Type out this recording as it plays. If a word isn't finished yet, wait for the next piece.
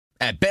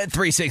At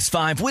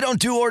Bet365, we don't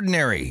do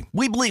ordinary.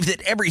 We believe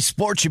that every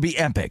sport should be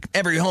epic.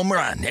 Every home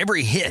run,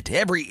 every hit,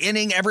 every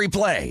inning, every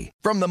play.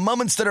 From the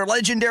moments that are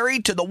legendary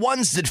to the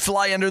ones that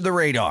fly under the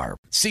radar.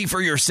 See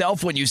for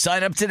yourself when you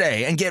sign up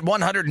today and get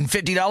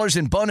 $150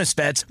 in bonus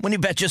bets when you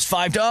bet just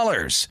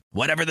 $5.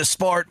 Whatever the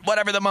sport,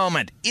 whatever the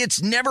moment,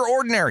 it's never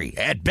ordinary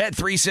at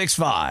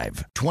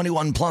Bet365.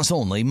 21 plus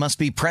only. Must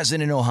be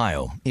present in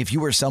Ohio. If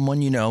you or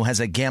someone you know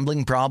has a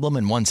gambling problem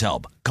and wants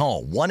help,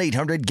 call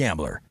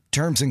 1-800-GAMBLER.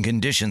 Terms and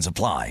conditions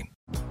apply.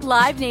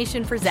 Live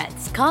Nation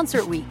presents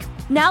Concert Week.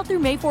 Now through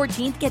May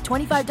 14th, get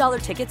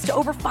 $25 tickets to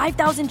over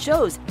 5,000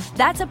 shows.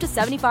 That's up to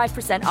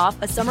 75%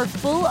 off a summer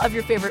full of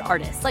your favorite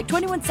artists like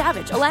 21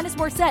 Savage, Alanis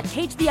Morissette,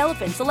 Cage the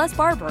Elephant, Celeste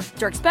Barber,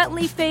 Dierks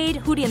Bentley, Fade,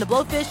 Hootie and the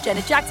Blowfish,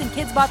 Janet Jackson,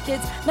 Kids Bop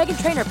Kids,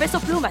 Meghan Trainor, Peso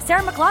Pluma,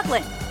 Sarah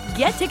McLachlan.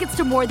 Get tickets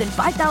to more than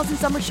 5,000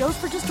 summer shows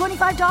for just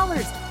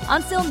 $25.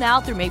 On sale now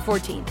through May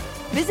 14th.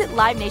 Visit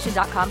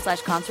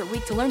LiveNation.com/Concert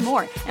Week to learn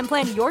more and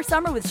plan your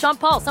summer with Sean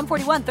Paul, Sum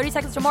 41, 30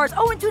 Seconds to Mars,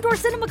 and Two Door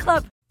Cinema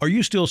Club. Are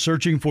you still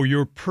searching for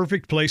your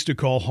perfect place to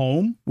call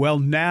home? Well,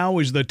 now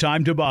is the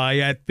time to buy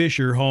at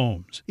Fisher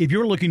Homes. If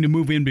you're looking to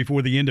move in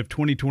before the end of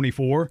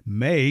 2024,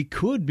 May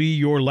could be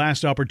your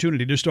last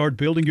opportunity to start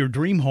building your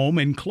dream home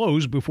and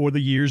close before the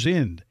year's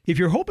end. If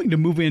you're hoping to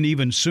move in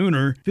even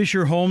sooner,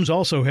 Fisher Homes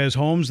also has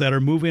homes that are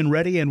move-in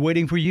ready and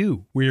waiting for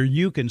you, where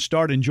you can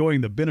start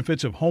enjoying the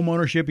benefits of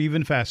homeownership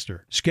even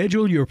faster.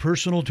 Schedule your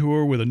personal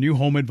tour with a new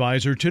home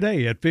advisor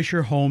today at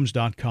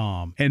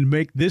FisherHomes.com and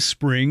make this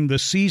spring the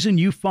season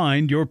you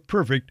find your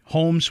perfect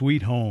home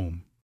sweet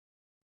home.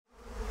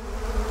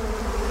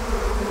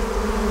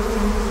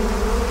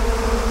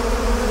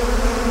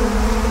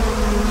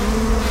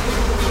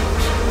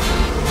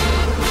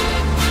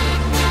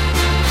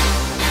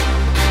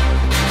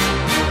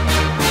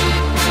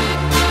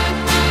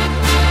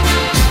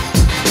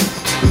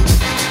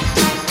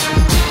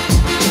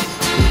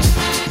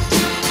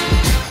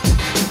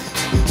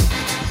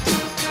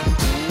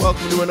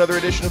 Welcome to another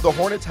edition of the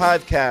Hornets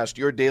Hivecast,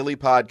 your daily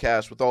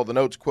podcast with all the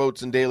notes,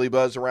 quotes, and daily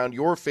buzz around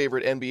your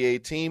favorite NBA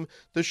team,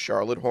 the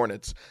Charlotte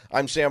Hornets.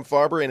 I'm Sam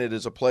Farber, and it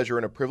is a pleasure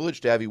and a privilege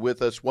to have you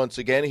with us once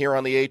again here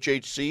on the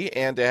HHC,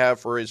 and to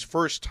have for his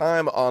first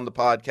time on the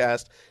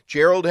podcast,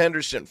 Gerald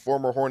Henderson,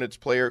 former Hornets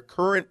player,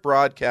 current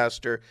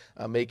broadcaster,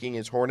 making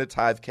his Hornets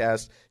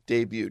Hivecast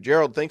debut.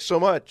 Gerald, thanks so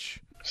much.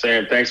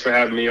 Sam, thanks for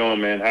having me on,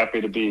 man. Happy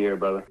to be here,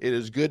 brother. It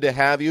is good to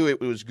have you. It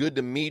was good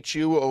to meet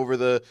you over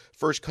the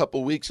first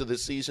couple weeks of the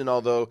season,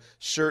 although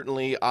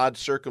certainly odd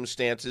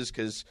circumstances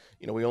because,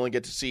 we only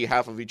get to see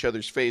half of each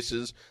other's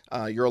faces.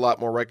 You're a lot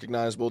more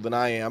recognizable than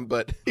I am,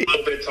 but a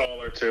little bit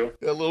taller, too.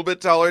 A little bit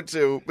taller,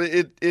 too. But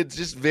it's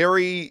just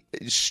very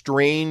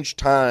strange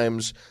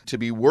times to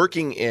be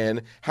working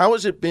in. How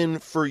has it been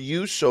for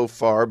you so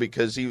far?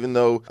 Because even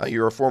though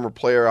you're a former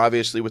player,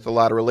 obviously with a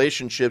lot of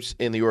relationships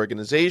in the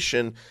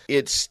organization,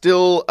 it's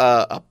still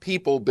a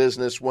people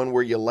business, one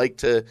where you like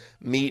to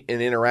meet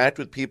and interact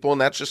with people, and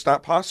that's just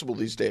not possible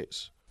these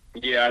days.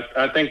 Yeah,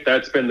 I think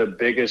that's been the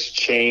biggest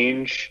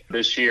change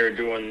this year,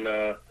 doing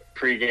the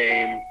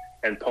pregame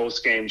and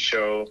postgame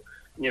show.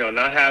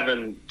 Not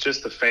having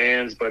just the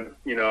fans, but,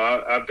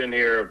 I've been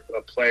here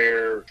a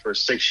player for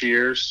 6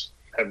 years.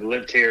 I've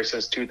lived here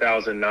since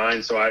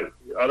 2009. So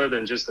other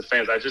than just the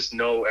fans, I just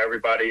know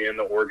everybody in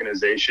the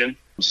organization.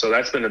 So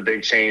that's been a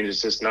big change.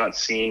 It's just not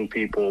seeing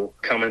people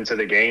come into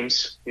the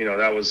games.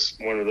 That was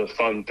one of the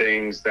fun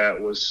things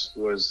that was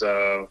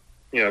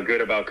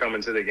good about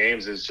coming to the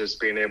games, is just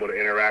being able to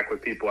interact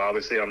with people.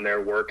 Obviously, I'm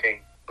there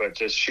working, but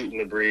just shooting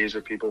the breeze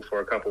with people for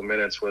a couple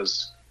minutes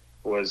was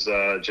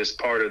just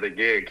part of the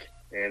gig.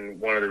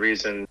 And one of the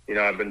reasons,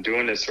 I've been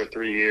doing this for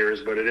 3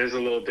 years, but it is a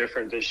little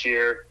different this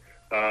year.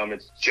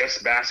 It's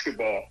just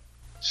basketball.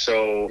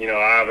 So,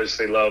 I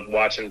obviously love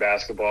watching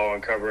basketball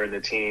and covering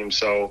the team.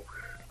 So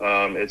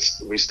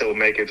we still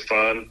make it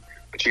fun,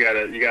 but you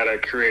gotta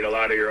create a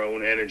lot of your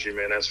own energy,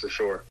 man. That's for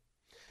sure.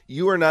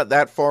 You are not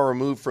that far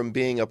removed from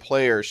being a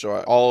player,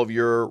 so all of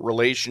your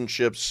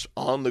relationships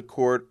on the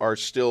court are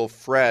still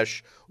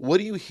fresh. What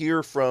do you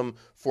hear from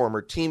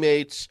former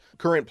teammates,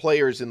 current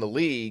players in the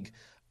league,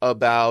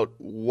 about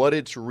what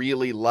it's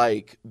really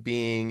like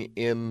being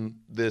in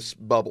this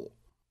bubble?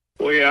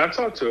 Well, yeah, I've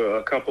talked to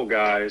a couple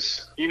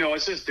guys.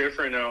 It's just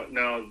different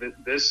now.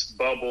 This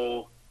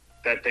bubble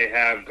that they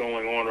have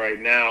going on right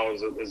now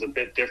is a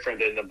bit different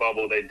than the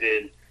bubble they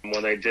did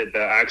when they did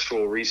the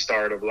actual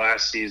restart of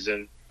last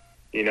season.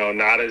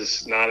 Not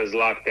as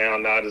locked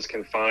down, not as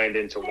confined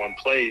into one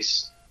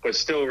place, but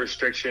still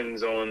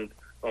restrictions on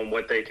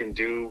what they can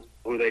do,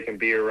 who they can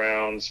be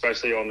around,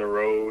 especially on the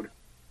road.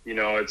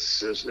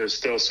 There's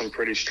still some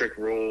pretty strict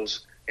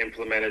rules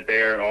implemented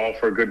there, and all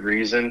for good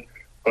reason.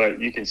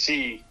 But you can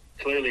see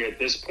clearly at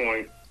this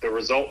point, the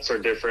results are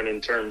different in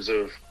terms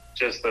of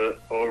just the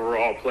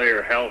overall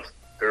player health.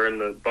 During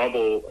the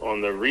bubble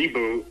on the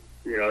reboot,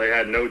 they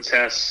had no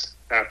tests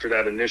after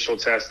that initial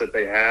test that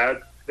they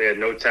had. They had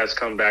no tests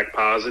come back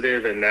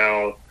positive, and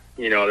now,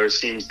 there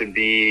seems to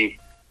be,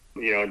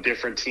 a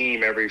different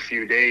team every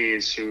few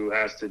days who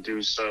has to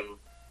do some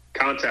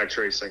contact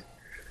tracing.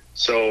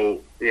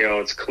 So,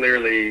 it's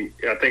clearly,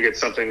 I think it's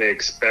something they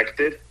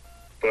expected,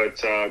 but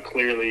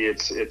clearly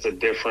it's a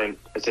different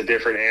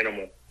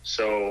animal.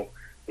 So,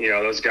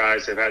 those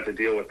guys have had to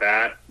deal with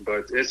that,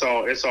 but it's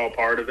all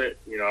part of it.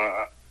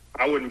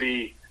 I wouldn't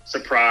be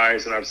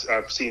surprised, and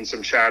I've seen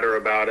some chatter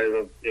about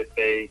it, if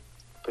they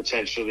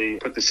potentially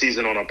put the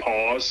season on a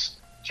pause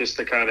just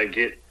to kind of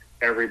get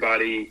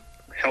everybody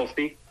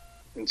healthy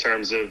in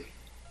terms of,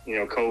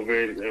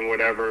 COVID and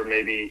whatever,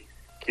 maybe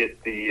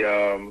get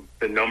the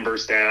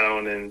numbers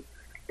down, and,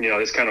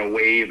 this kind of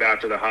wave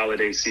after the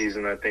holiday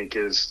season, I think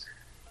is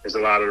a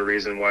lot of the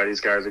reason why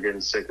these guys are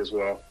getting sick as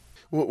well.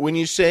 When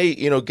you say,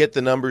 get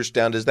the numbers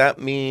down, does that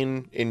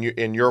mean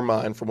in your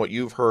mind, from what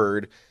you've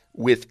heard,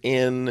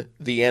 within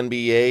the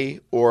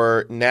NBA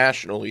or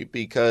nationally?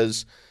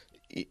 Because,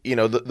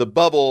 the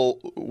bubble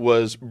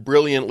was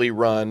brilliantly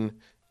run.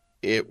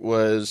 It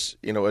was,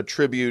 a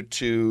tribute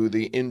to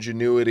the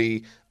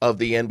ingenuity of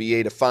the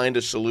NBA to find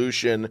a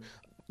solution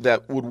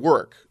that would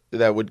work,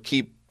 that would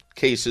keep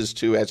cases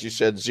to, as you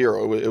said,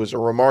 zero. It was a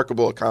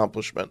remarkable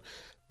accomplishment.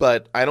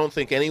 But I don't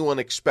think anyone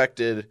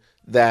expected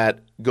that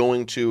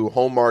going to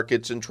home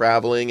markets and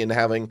traveling and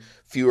having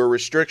fewer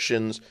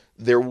restrictions,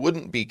 there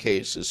wouldn't be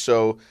cases.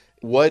 So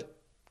what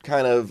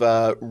kind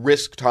of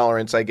risk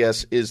tolerance, I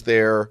guess, is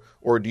there,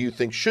 or do you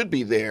think should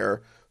be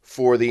there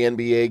for the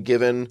NBA,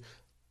 given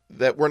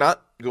that we're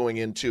not going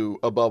into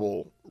a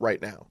bubble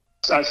right now?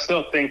 I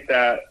still think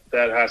that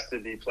has to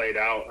be played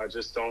out. I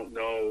just don't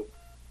know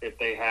if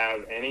they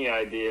have any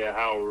idea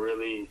how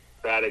really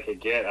bad it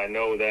could get. I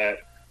know that,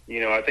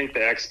 I think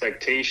the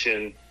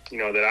expectation,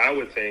 that I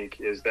would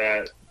think is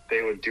that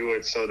they would do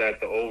it so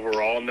that the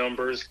overall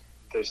numbers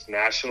just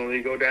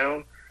nationally go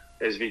down,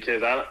 is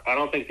because I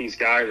don't think these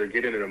guys are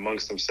getting it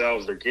amongst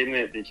themselves. They're getting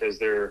it because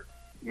they're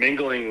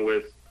mingling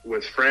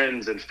with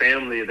friends and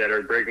family that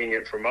are bringing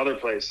it from other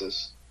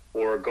places,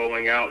 or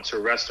going out to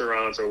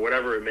restaurants or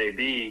whatever it may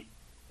be.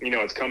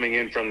 It's coming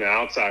in from the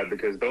outside,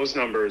 because those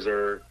numbers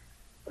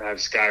have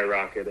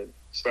skyrocketed,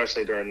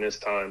 especially during this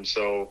time.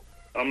 So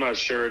I'm not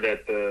sure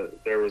that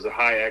there was a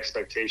high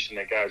expectation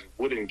that guys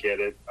wouldn't get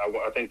it.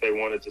 I think they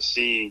wanted to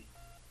see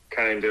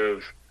kind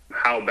of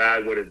how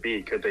bad would it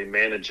be? Could they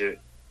manage it?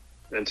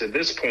 And to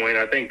this point,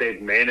 I think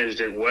they've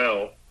managed it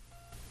well.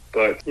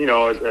 But,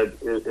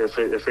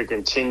 if it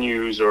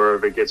continues or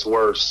if it gets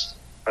worse,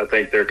 I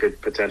think there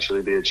could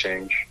potentially be a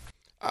change.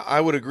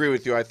 I would agree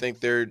with you. I think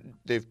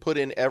they've put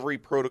in every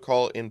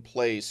protocol in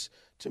place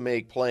to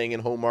make playing in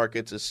home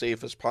markets as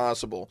safe as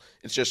possible.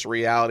 It's just a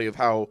reality of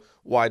how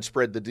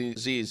widespread the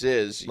disease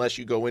is. Unless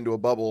you go into a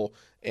bubble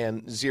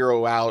and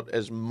zero out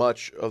as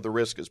much of the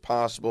risk as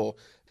possible.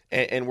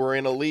 And we're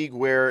in a league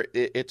where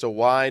it's a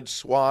wide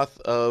swath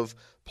of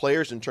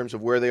players in terms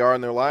of where they are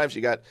in their lives.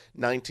 You got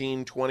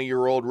 19,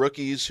 20-year-old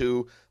rookies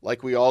who,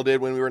 like we all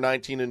did when we were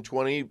 19 and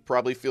 20,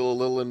 probably feel a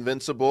little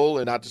invincible.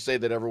 And not to say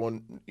that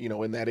everyone,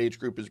 in that age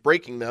group is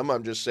breaking them.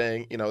 I'm just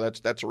saying,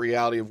 that's a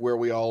reality of where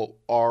we all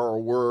are or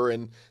were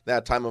in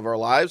that time of our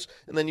lives.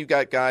 And then you've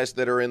got guys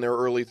that are in their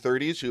early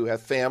 30s who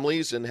have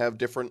families and have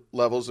different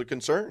levels of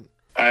concern.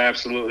 I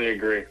absolutely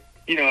agree.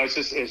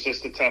 It's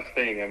just a tough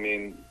thing. I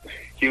mean,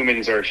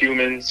 humans are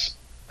humans.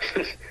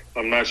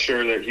 I'm not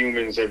sure that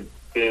humans have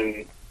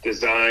been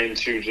designed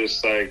to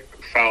just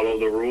follow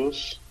the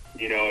rules.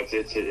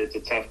 It's a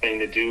tough thing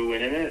to do,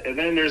 and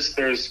then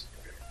there's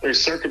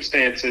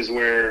circumstances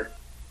where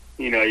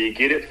you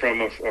get it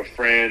from a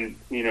friend.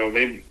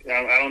 Maybe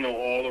I don't know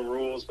all the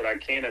rules, but I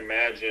can't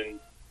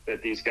imagine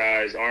that these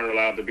guys aren't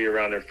allowed to be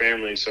around their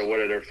families. So what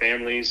are their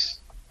families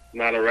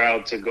not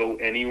allowed to go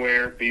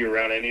anywhere, be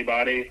around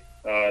anybody?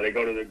 They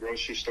go to the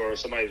grocery store.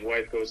 Somebody's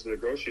wife goes to the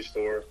grocery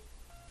store.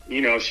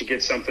 She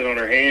gets something on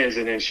her hands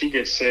and then she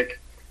gets sick.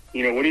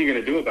 What are you going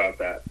to do about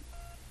that?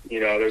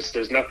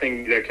 There's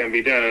nothing that can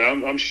be done.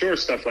 And I'm sure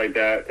stuff like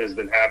that has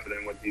been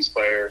happening with these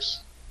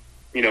players.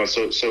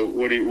 So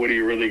what are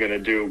you really going to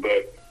do?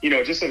 But,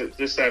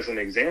 just as an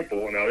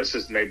example, now this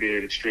is maybe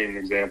an extreme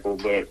example,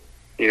 but,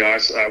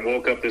 I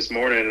woke up this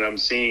morning and I'm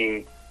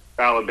seeing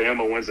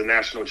Alabama wins the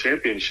national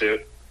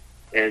championship.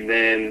 And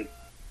then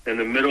in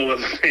the middle of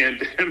the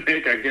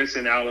pandemic, I guess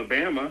in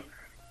Alabama,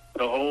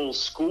 the whole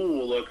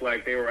school looked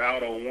like they were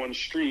out on one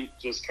street,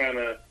 just kind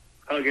of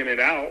hugging it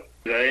out.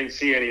 I didn't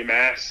see any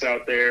masks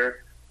out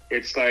there.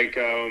 It's like,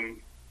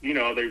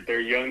 they're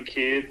young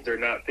kids. They're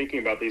not thinking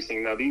about these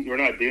things. Now, we're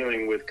not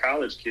dealing with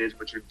college kids,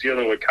 but you're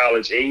dealing with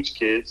college-age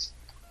kids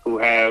who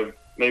have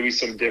maybe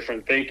some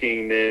different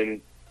thinking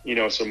than,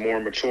 some more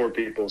mature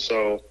people.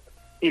 So,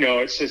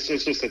 it's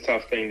just a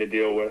tough thing to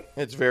deal with.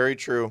 It's very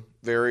true.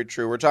 Very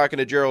true. We're talking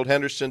to Gerald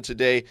Henderson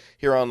today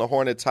here on the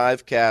Hornets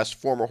Hivecast,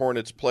 former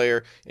Hornets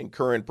player and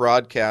current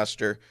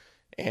broadcaster.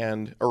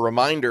 And a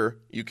reminder,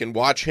 you can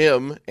watch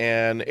him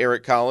and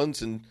Eric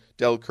Collins and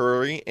Del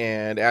Curry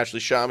and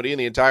Ashley Shamedy and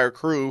the entire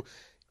crew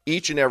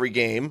each and every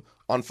game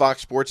on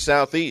Fox Sports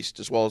Southeast,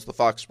 as well as the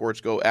Fox Sports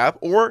Go app.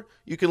 Or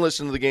you can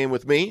listen to the game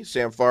with me,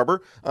 Sam Farber,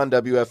 on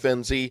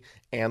WFNZ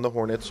and the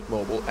Hornets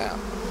mobile app.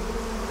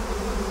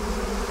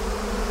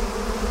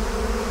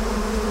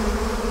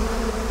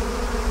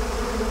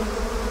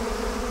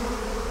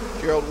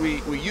 Gerald, we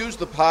use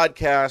the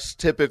podcast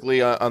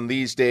typically on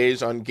these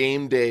days, on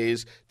game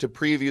days, to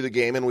preview the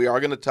game, and we are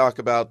going to talk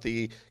about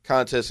the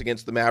contest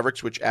against the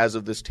Mavericks, which as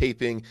of this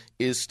taping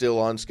is still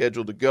on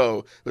schedule to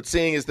go. But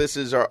seeing as this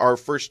is our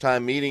first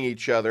time meeting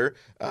each other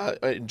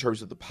in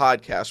terms of the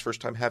podcast, first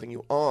time having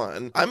you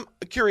on, I'm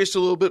curious a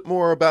little bit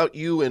more about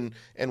you and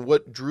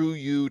what drew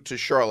you to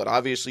Charlotte.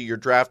 Obviously, you're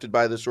drafted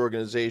by this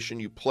organization.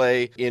 You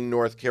play in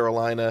North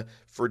Carolina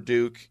for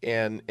Duke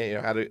and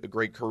had a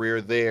great career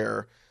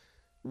there.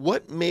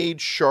 What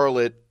made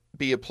Charlotte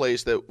be a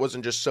place that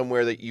wasn't just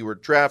somewhere that you were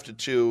drafted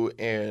to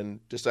and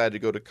decided to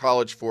go to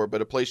college for,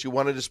 but a place you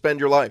wanted to spend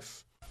your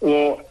life?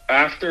 Well,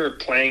 after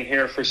playing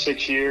here for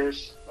 6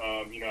 years,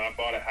 I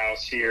bought a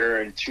house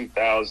here in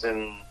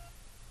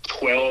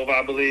 2012,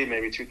 I believe,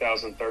 maybe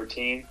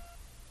 2013.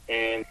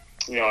 And,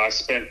 I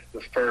spent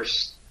the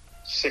first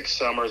 6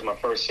 summers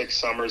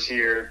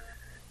here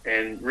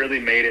and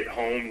really made it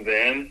home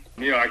then.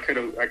 I could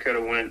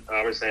have went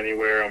obviously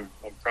anywhere. I'm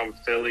from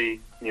Philly.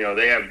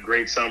 They have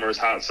great summers,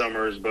 hot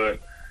summers,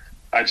 but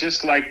I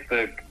just like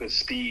the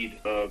speed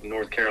of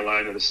North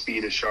Carolina, the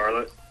speed of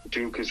Charlotte.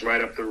 Duke is right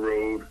up the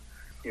road,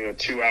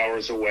 2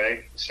 hours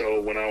away.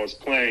 So when I was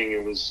playing,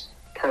 it was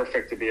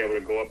perfect to be able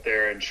to go up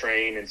there and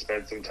train and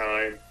spend some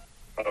time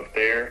up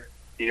there.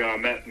 I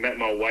met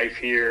my wife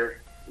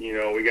here.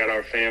 We got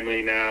our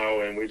family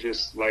now, and we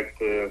just like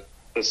the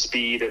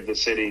speed of the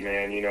city,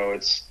 man.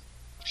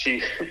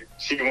 She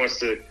wants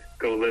to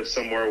go live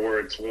somewhere where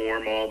it's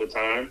warm all the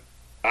time.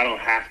 I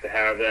don't have to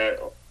have that.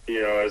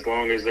 As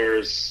long as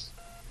there's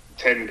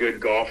 10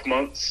 good golf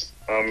months,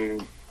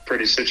 I'm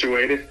pretty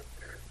situated.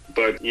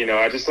 But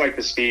I just like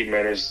the speed,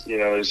 man. There's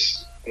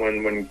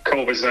when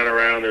COVID's not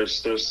around,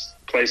 there's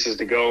places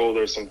to go,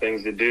 there's some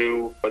things to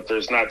do, but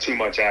there's not too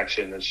much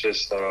action. It's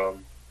just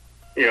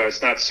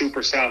it's not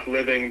super South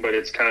living, but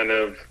it's kind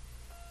of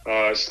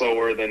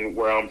slower than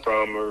where I'm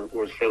from, or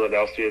where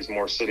Philadelphia is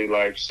more city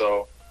life.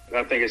 So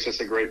I think it's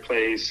just a great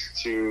place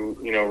to,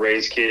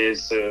 raise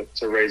kids, to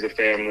raise a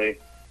family.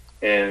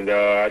 And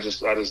I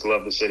just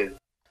love the city.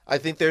 I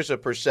think there's a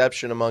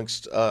perception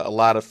amongst a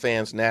lot of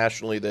fans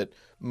nationally that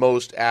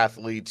most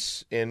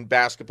athletes in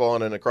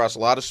basketball and across a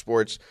lot of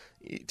sports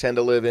tend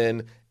to live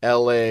in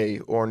L.A.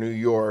 or New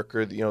York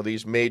or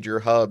these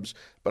major hubs.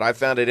 But I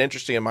found it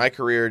interesting in my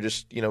career,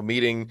 just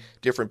meeting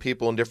different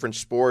people in different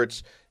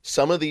sports.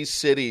 Some of these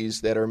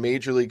cities that are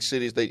major league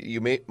cities that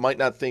you might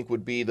not think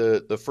would be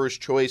the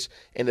first choice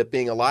end up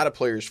being a lot of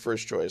players'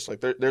 first choice.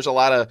 Like there's a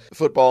lot of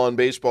football and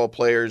baseball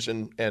players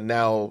and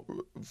now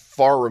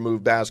far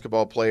removed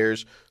basketball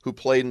players who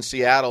played in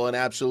Seattle and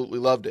absolutely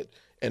loved it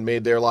and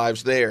made their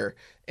lives there.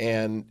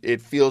 And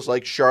it feels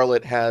like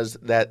Charlotte has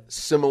that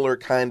similar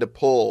kind of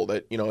pull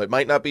that, it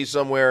might not be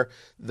somewhere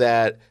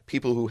that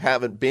people who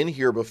haven't been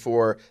here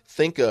before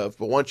think of,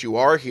 but once you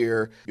are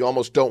here, you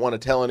almost don't want to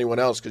tell anyone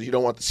else because you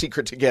don't want the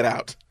secret to get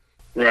out.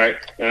 Right.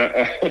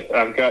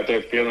 I've got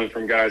that feeling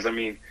from guys. I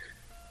mean,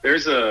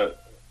 there's a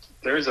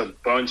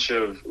bunch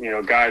of,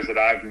 guys that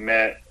I've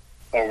met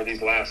over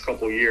these last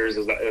couple of years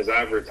as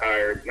I've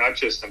retired, not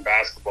just in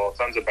basketball,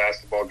 tons of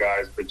basketball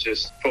guys, but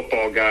just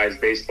football guys,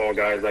 baseball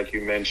guys, like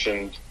you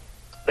mentioned,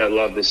 that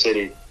love the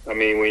city. I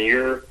mean, when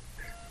you're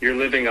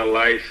living a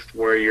life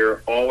where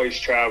you're always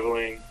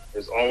traveling,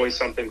 there's always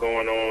something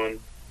going on.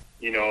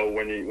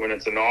 When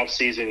it's an off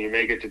season, you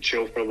may get to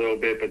chill for a little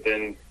bit, but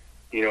then,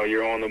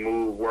 you're on the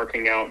move,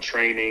 working out,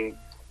 training.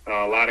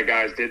 A lot of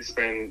guys did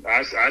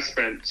I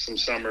spent some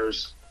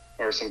summers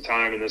or some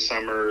time in the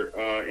summer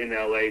in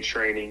LA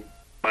training,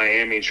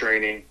 Miami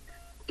training.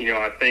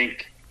 I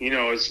think,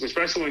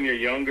 especially when you're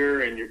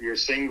younger and you're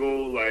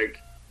single, like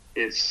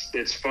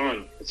it's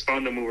fun. It's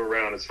fun to move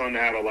around. It's fun to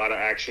have a lot of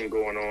action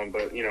going on.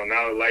 But,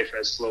 now that life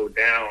has slowed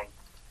down,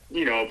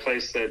 a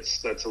place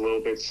that's a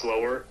little bit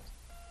slower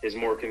is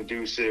more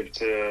conducive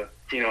to,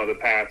 the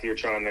path you're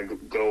trying to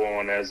go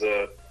on as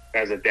a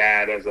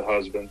dad, as a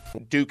husband.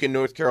 Duke in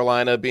North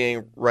Carolina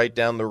being right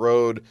down the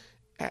road,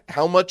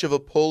 how much of a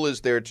pull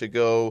is there to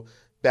go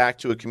back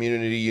to a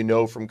community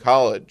from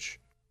college?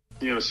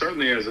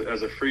 Certainly as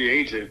a free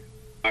agent,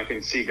 I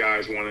can see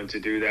guys wanting to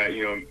do that.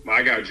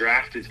 I got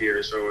drafted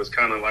here, so it was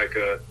kind of like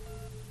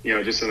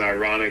just an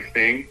ironic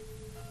thing.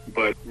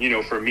 But,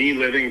 for me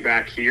living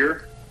back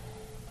here,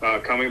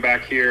 coming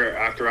back here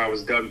after I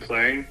was done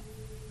playing,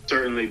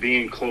 certainly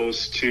being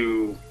close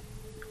to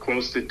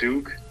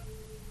Duke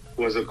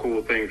was a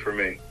cool thing for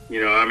me.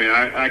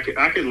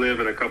 I could live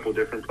in a couple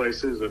different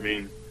places. I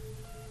mean,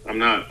 I'm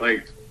not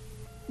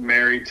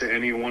married to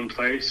any one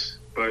place,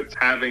 but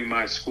having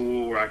my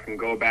school where I can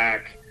go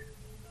back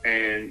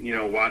and,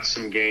 watch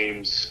some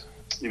games,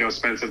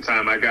 spend some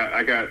time. I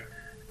got,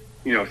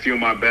 a few of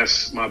my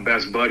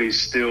best buddies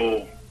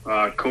still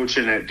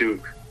coaching at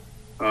Duke.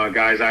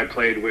 Guys I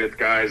played with,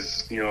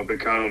 guys,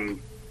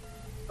 become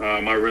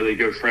my really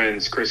good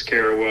friends, Chris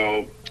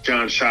Carrawell,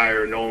 John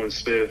Shire, Nolan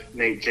Smith,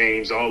 Nate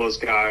James, all those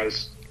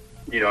guys,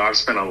 I've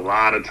spent a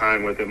lot of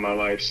time with in my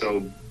life. So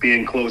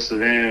being close to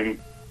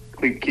them,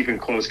 keeping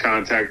close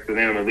contact with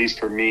them, at least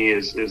for me,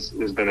 has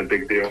been a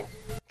big deal.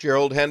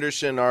 Gerald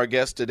Henderson, our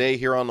guest today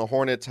here on the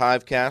Hornets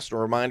Hivecast. A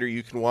reminder,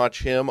 you can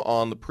watch him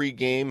on the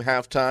pregame,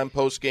 halftime,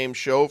 postgame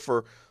show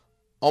for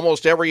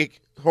almost every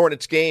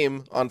Hornets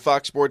game on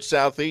Fox Sports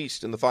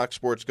Southeast and the Fox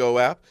Sports Go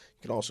app.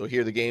 You can also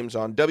hear the games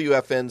on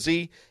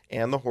WFNZ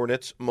and the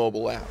Hornets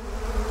mobile app.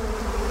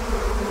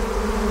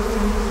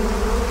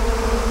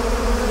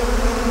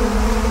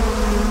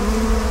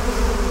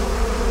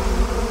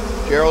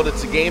 Gerald,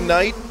 it's a game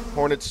night.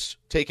 Hornets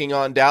taking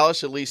on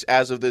Dallas, at least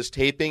as of this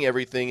taping.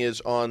 Everything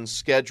is on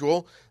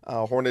schedule.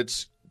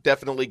 Hornets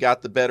definitely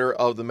got the better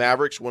of the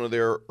Mavericks, one of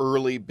their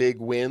early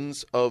big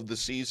wins of the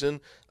season,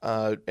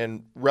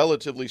 and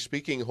relatively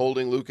speaking,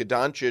 holding Luka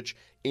Doncic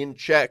in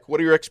check.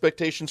 What are your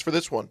expectations for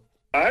this one?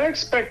 I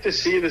expect to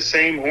see the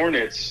same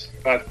Hornets.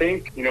 I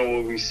think,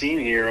 what we've seen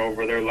here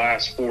over their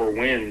last 4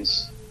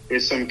 wins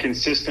is some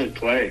consistent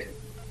play.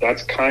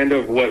 That's kind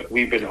of what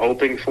we've been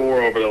hoping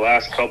for over the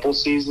last couple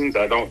seasons.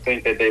 I don't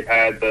think that they've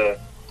had the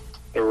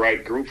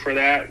right group for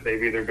that.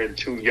 They've either been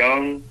too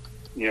young,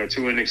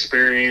 too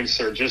inexperienced,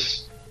 or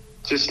just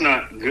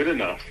not good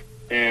enough.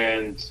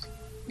 And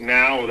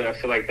now that I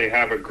feel like they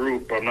have a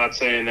group, I'm not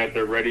saying that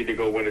they're ready to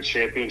go win a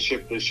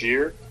championship this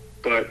year,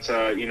 but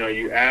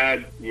you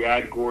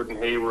add Gordon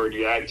Hayward,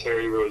 you add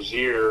Terry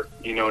Rozier.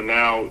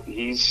 Now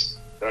he's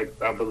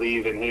I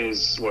believe in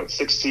his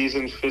 5th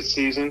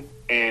season,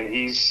 and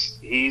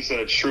he's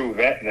a true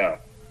vet now.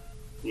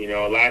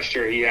 Last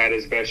year he had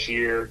his best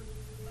year.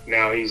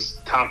 Now he's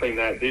topping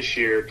that this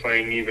year,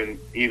 playing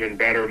even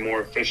better,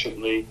 more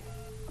efficiently.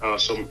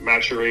 So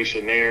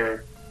maturation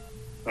there.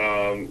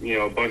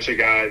 A bunch of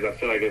guys I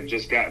feel like have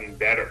just gotten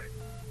better.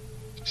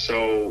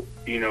 So,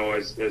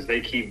 as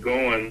they keep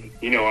going,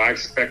 I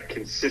expect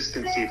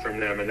consistency from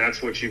them, and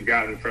that's what you've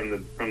gotten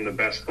from the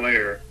best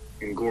player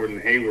in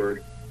Gordon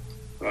Hayward.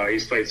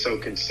 He's played so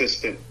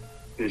consistent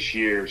this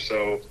year.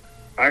 So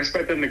I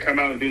expect them to come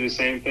out and do the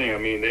same thing. I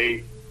mean,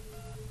 they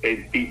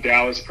beat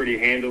Dallas pretty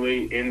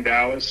handily in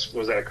Dallas.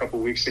 Was that a couple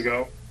weeks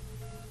ago?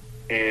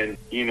 And,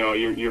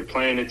 you're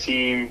playing a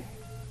team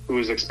who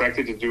is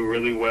expected to do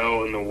really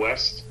well in the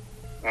West.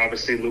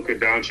 Obviously, Luka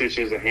Doncic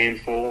is a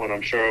handful, and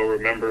I'm sure I'll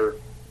remember,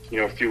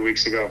 a few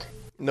weeks ago.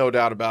 No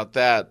doubt about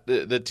that.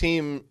 The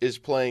team is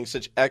playing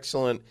such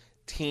excellent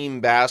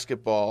team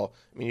basketball.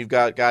 I mean, you've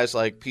got guys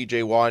like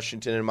P.J.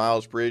 Washington and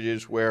Miles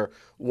Bridges where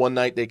one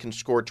night they can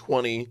score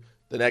 20,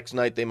 the next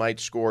night they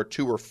might score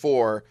 2 or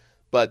 4,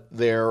 but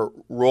their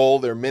role,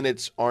 their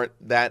minutes aren't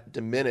that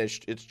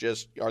diminished. It's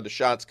just, are the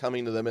shots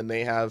coming to them, and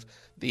they have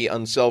the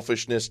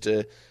unselfishness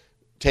to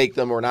take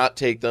them or not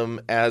take them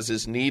as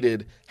is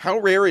needed. How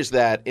rare is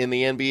that in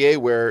the NBA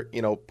where,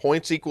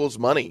 points equals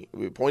money,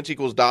 points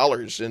equals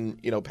dollars, and,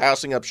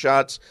 passing up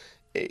shots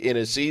in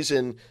a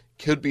season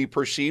could be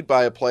perceived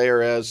by a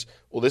player as,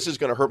 well, this is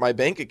going to hurt my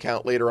bank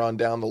account later on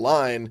down the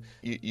line.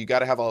 You got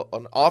to have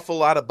an awful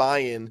lot of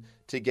buy-in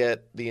to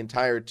get the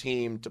entire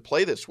team to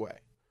play this way.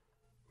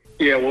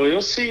 Yeah, well,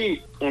 you'll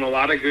see on a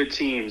lot of good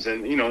teams,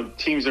 and,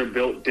 teams are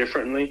built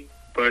differently.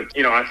 But,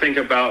 I think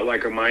about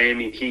like a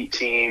Miami Heat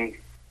team,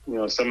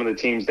 some of the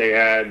teams they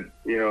had,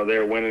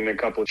 they're winning a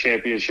couple of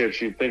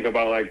championships. You think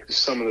about like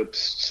some of the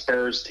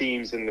Spurs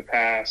teams in the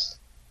past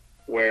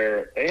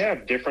where they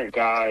have different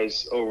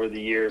guys over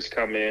the years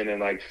come in and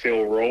like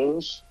fill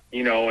roles,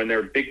 and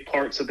they're big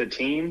parts of the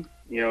team.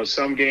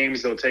 Some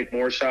games they'll take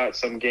more shots,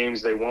 some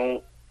games they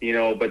won't,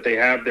 but they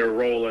have their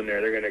role in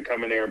there. They're going to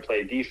come in there and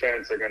play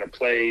defense. They're going to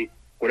play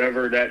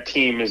whatever that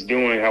team is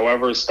doing,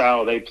 however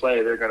style they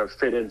play, they're going to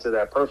fit into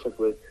that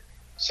perfectly.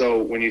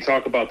 So when you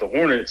talk about the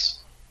Hornets,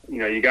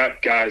 you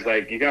got guys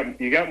like you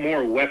got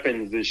more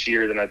weapons this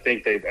year than I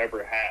think they've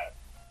ever had.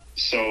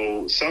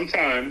 So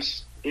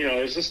sometimes,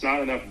 there's just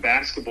not enough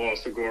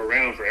basketballs to go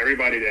around for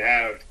everybody to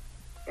have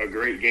a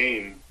great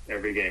game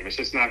every game. It's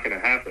just not going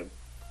to happen.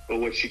 But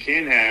what you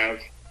can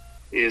have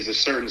is a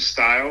certain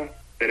style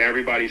that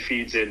everybody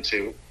feeds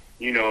into,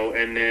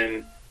 and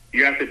then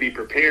you have to be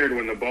prepared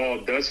when the ball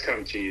does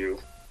come to you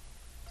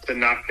to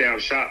knock down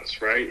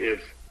shots, right?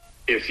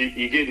 If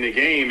you get in the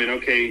game and,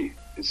 okay,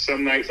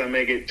 some nights I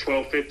may get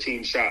 12,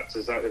 15 shots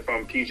if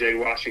I'm P.J.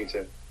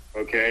 Washington,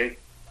 okay?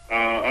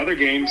 Other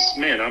games,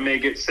 I may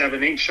get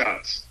 7, 8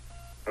 shots.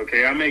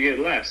 Okay, I may get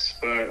less,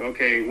 but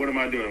okay, what am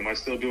I doing? Am I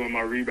still doing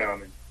my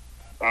rebounding?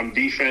 I'm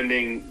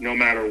defending no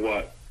matter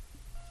what.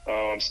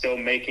 I'm still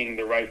making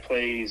the right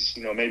plays,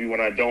 maybe when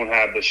I don't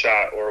have the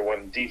shot or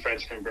when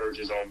defense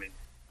converges on me,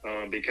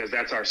 because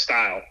that's our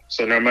style.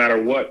 So no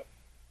matter what,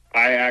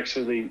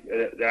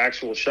 the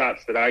actual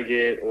shots that I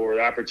get or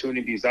the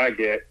opportunities I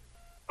get,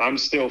 I'm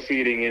still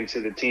feeding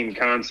into the team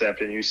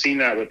concept. And you've seen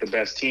that with the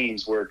best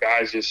teams where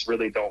guys just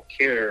really don't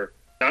care.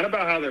 Not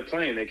about how they're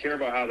playing. They care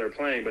about how they're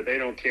playing, but they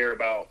don't care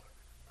about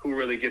who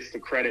really gets the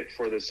credit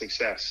for the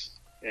success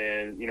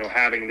and,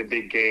 having the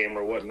big game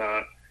or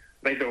whatnot.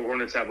 I think the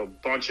Hornets have a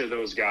bunch of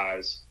those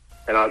guys.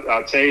 And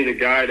I'll tell you the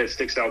guy that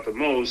sticks out the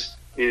most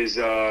is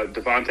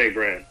Devontae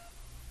Graham.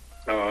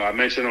 I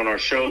mentioned on our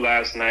show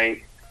last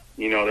night,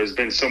 there's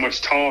been so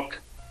much talk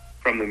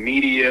from the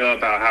media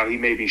about how he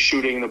may be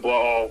shooting the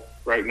ball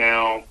right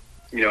now.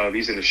 You know,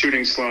 he's in a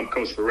shooting slump.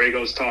 Coach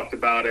Borrego's talked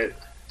about it.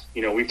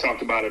 You know, we've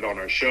talked about it on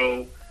our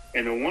show.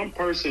 And the one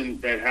person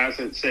that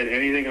hasn't said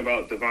anything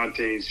about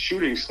Devontae's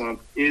shooting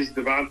slump is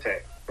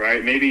Devontae,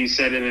 right? Maybe he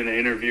said it in an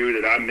interview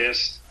that I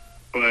missed,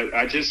 but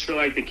I just feel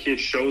like the kid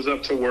shows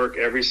up to work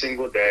every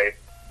single day.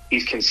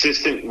 He's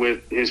consistent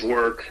with his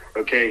work,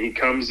 okay? He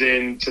comes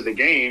into the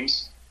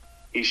games.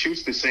 He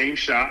shoots the same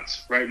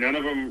shots, right? None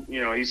of them,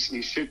 you know, he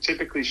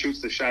typically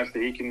shoots the shots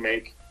that he can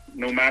make.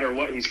 No matter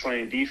what, he's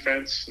playing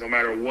defense. No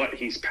matter what,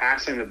 he's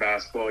passing the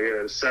basketball. He had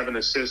a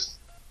 7-assist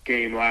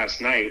game last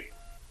night,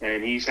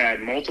 and he's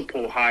had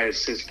multiple high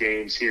assist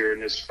games here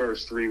in his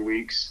first 3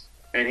 weeks,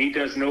 and he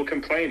does no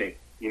complaining.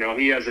 You know,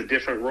 he has a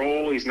different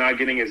role. He's not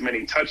getting as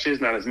many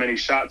touches, not as many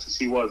shots as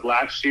he was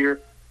last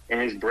year in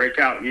his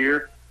breakout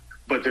year,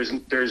 but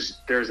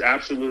there's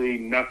absolutely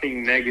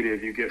nothing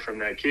negative you get from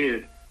that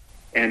kid.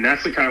 And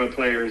that's the kind of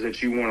players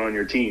that you want on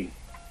your team,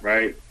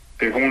 right?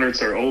 The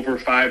Hornets are over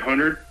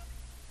 500,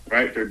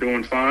 right? They're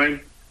doing fine.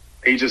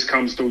 He just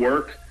comes to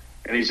work,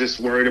 and he's just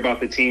worried about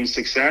the team's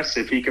success.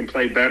 If he can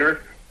play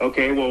better,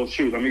 okay, well,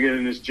 shoot, let me get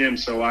in this gym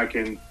so I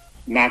can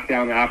knock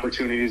down the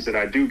opportunities that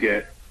I do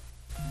get.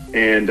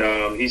 And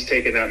he's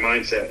taking that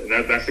mindset,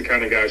 and that's the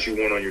kind of guys you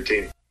want on your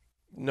team.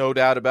 No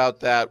doubt about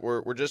that.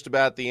 We're just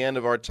about at the end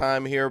of our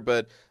time here,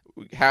 but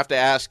we have to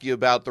ask you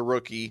about the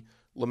rookie,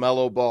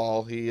 LaMelo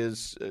Ball. He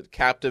has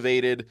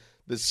captivated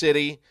the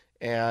city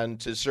and,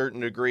 to a certain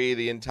degree,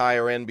 the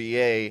entire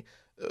NBA.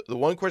 The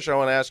one question I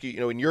want to ask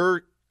you, in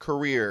your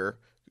career,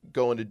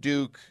 going to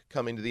Duke,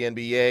 coming to the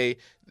NBA,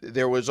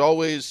 there was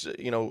always,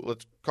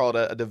 let's call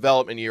it a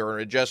development year or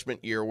an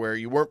adjustment year where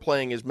you weren't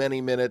playing as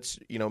many minutes,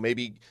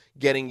 maybe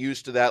getting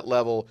used to that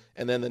level,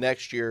 and then the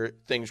next year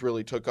things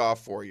really took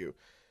off for you.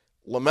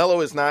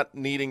 LaMelo is not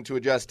needing to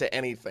adjust to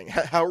anything.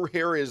 How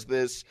rare is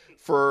this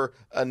for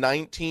a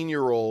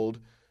 19-year-old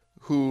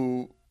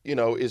who,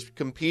 is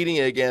competing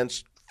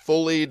against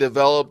fully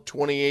developed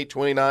 28,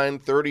 29,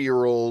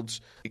 30-year-olds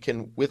who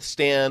can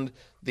withstand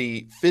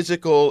the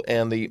physical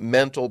and the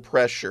mental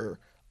pressure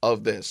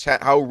of this?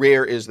 How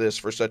rare is this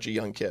for such a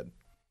young kid?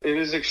 It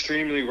is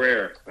extremely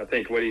rare. I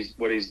think what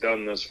he's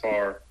done thus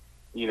far,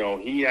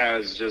 he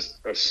has just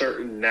a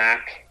certain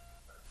knack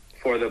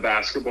for the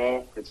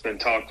basketball. It's been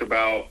talked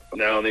about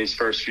now in these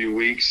first few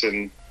weeks,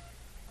 and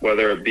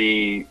whether it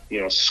be,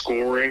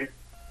 scoring,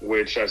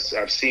 which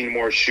I've seen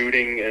more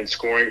shooting and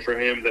scoring for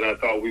him than I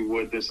thought we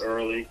would this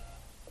early,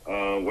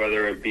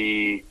 whether it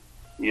be,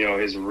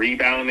 his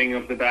rebounding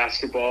of the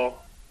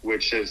basketball,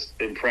 which has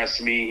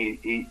impressed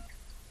me.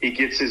 He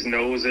gets his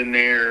nose in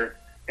there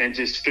and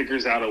just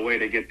figures out a way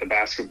to get the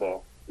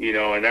basketball,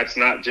 and that's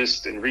not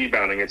just in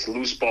rebounding. It's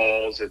loose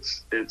balls.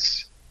 It's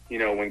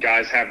when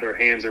guys have their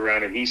hands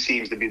around it, he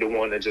seems to be the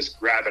one that just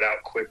grab it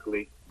out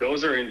quickly.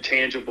 Those are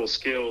intangible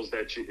skills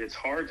that it's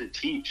hard to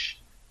teach.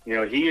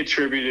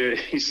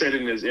 He said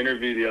in his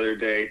interview the other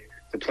day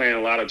to playing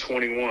a lot of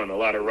 21, a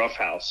lot of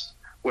roughhouse,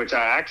 which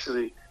I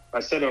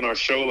said on our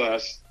show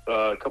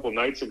a couple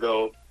nights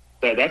ago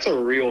that's a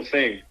real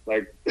thing.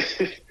 Like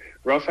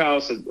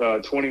roughhouse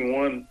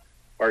 21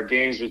 are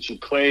games that you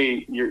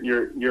play.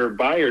 You're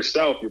by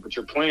yourself, but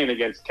you're playing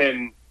against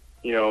 10.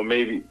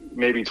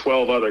 Maybe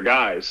 12 other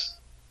guys.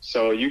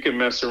 So you can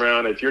mess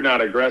around. If you're not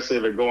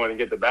aggressive and going and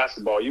get the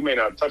basketball, you may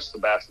not touch the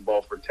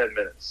basketball for 10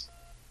 minutes.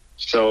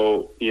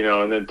 So,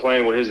 and then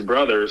playing with his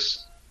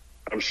brothers,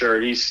 I'm sure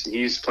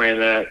he's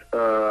playing that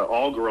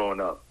all growing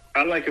up.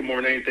 I like him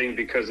more than anything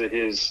because of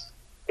his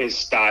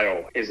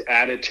style, his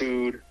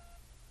attitude,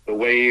 the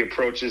way he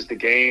approaches the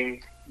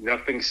game.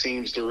 Nothing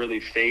seems to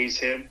really faze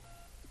him.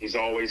 He's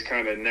always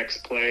kind of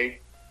next play.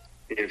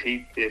 If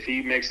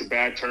he makes a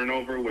bad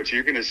turnover, which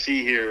you're going to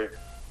see here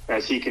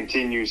as he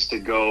continues to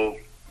go,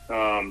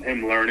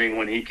 him learning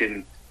when he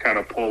can kind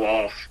of pull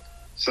off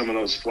some of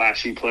those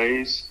flashy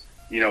plays,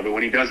 but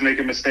when he does make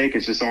a mistake,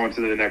 it's just on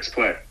to the next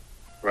play,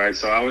 right?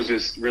 So I was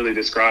just really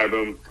describe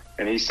him,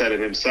 and he said it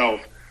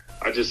himself.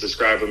 I just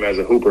describe him as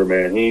a hooper,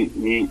 man.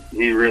 He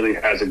really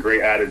has a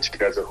great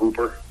attitude as a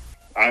hooper.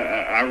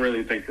 I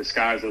really think the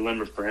sky's the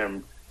limit for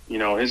him.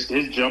 His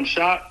jump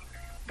shot,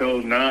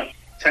 though not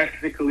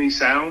technically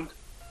sound,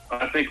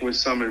 I think with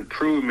some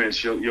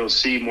improvements, you'll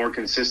see more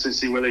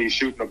consistency with it. He's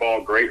shooting the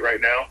ball great right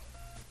now,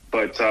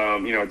 but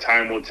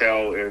time will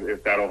tell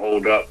if that'll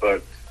hold up.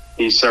 But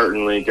he's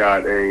certainly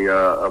got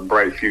a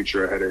bright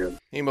future ahead of him.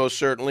 He most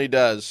certainly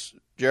does.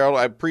 Gerald,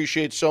 I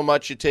appreciate so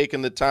much you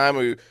taking the time.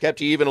 We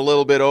kept you even a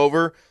little bit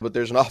over, but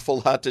there's an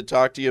awful lot to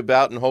talk to you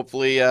about, and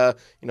hopefully,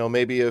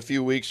 maybe a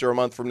few weeks or a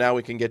month from now,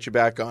 we can get you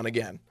back on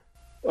again.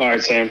 All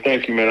right, Sam.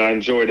 Thank you, man. I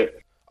enjoyed it.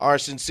 Our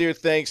sincere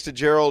thanks to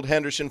Gerald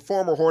Henderson,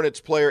 former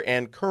Hornets player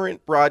and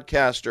current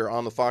broadcaster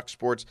on the Fox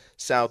Sports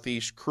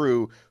Southeast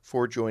crew,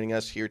 for joining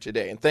us here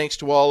today. And thanks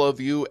to all of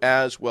you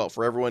as well.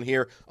 For everyone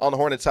here on the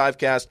Hornets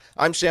Hivecast,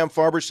 I'm Sam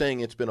Farber saying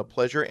it's been a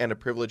pleasure and a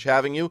privilege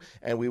having you,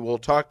 and we will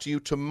talk to you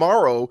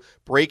tomorrow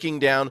breaking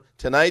down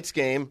tonight's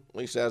game, at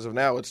least as of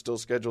now, it's still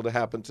scheduled to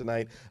happen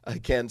tonight,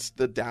 against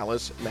the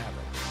Dallas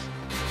Mavericks.